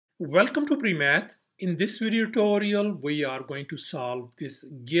Welcome to PreMath. In this video tutorial, we are going to solve this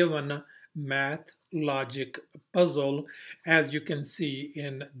given math logic puzzle as you can see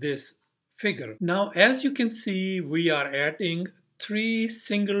in this figure. Now, as you can see, we are adding three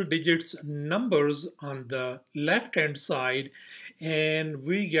single digits numbers on the left hand side and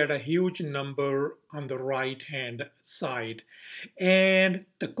we get a huge number on the right hand side. And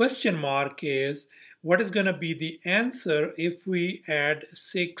the question mark is, what is going to be the answer if we add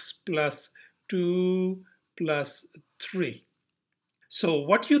 6 plus 2 plus 3? So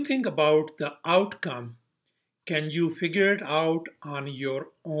what do you think about the outcome? Can you figure it out on your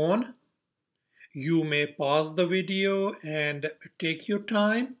own? You may pause the video and take your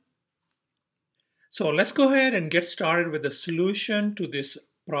time. So let's go ahead and get started with the solution to this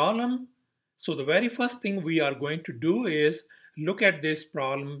problem. So the very first thing we are going to do is look at this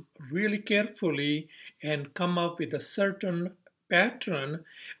problem really carefully and come up with a certain pattern.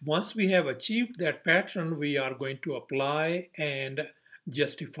 Once we have achieved that pattern, we are going to apply and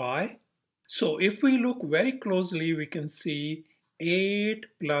justify. So if we look very closely, we can see 8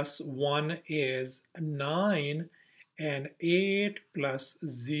 plus 1 is 9 and 8 plus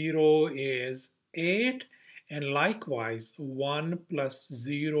 0 is 8, and likewise 1 plus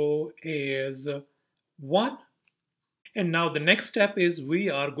 0 is 1. And now the next step is we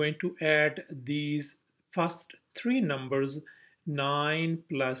are going to add these first three numbers, 9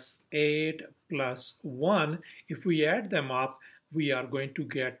 plus 8 plus 1. If we add them up, we are going to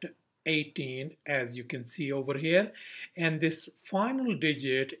get 18, as you can see over here. And this final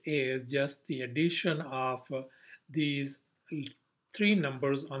digit is just the addition of these three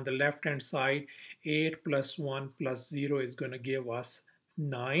numbers on the left hand side. 8 plus 1 plus 0 is going to give us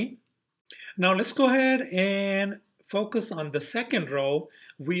 9. Now let's go ahead and focus on the second row.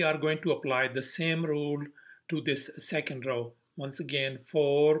 We are going to apply the same rule to this second row. Once again,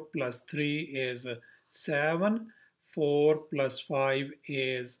 4 plus 3 is 7, 4 plus 5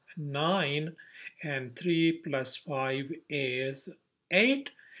 is 9, and 3 plus 5 is 8.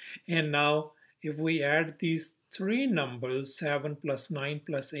 And now if we add these three numbers, 7 plus 9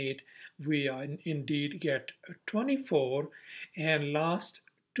 plus 8, we indeed get 24. And last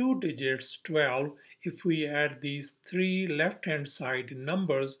two digits, 12, if we add these three left-hand side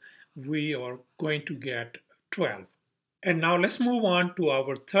numbers, we are going to get 12. And now let's move on to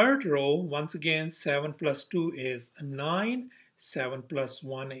our third row. Once again, 7 plus 2 is 9, 7 plus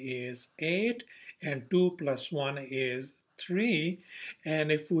 1 is 8, and 2 plus 1 is 3.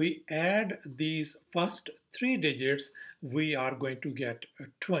 And if we add these first three digits, we are going to get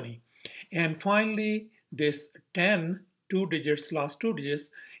 20. And finally, this 10, two digits, last two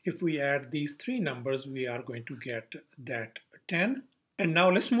digits, if we add these three numbers, we are going to get that 10. And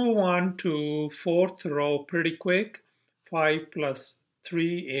now let's move on to fourth row pretty quick. 5 plus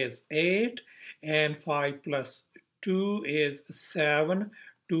 3 is 8, and 5 plus 2 is 7,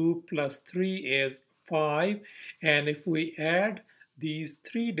 2 plus 3 is 5, and if we add these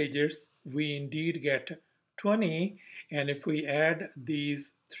three digits, we indeed get 20, and if we add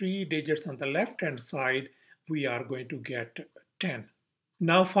these three digits on the left hand side, we are going to get 10.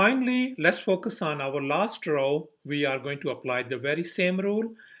 Now finally, let's focus on our last row. We are going to apply the very same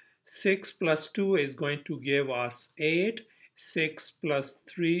rule. 6 plus 2 is going to give us 8. 6 plus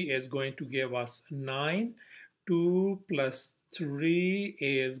 3 is going to give us 9. 2 plus 3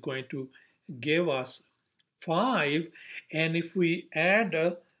 is going to give us 5. And if we add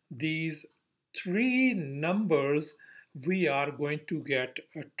these three numbers, we are going to get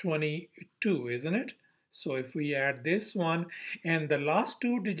 22, isn't it? So if we add this one, and the last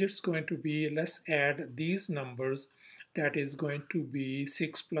two digits going to be, let's add these numbers. That is going to be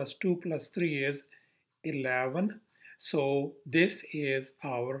 6 plus 2 plus 3 is 11. So this is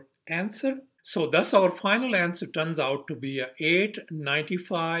our answer. So thus our final answer turns out to be 8,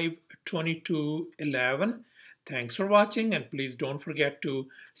 95, 22, 11. Thanks for watching, and please don't forget to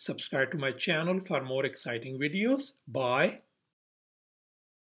subscribe to my channel for more exciting videos. Bye.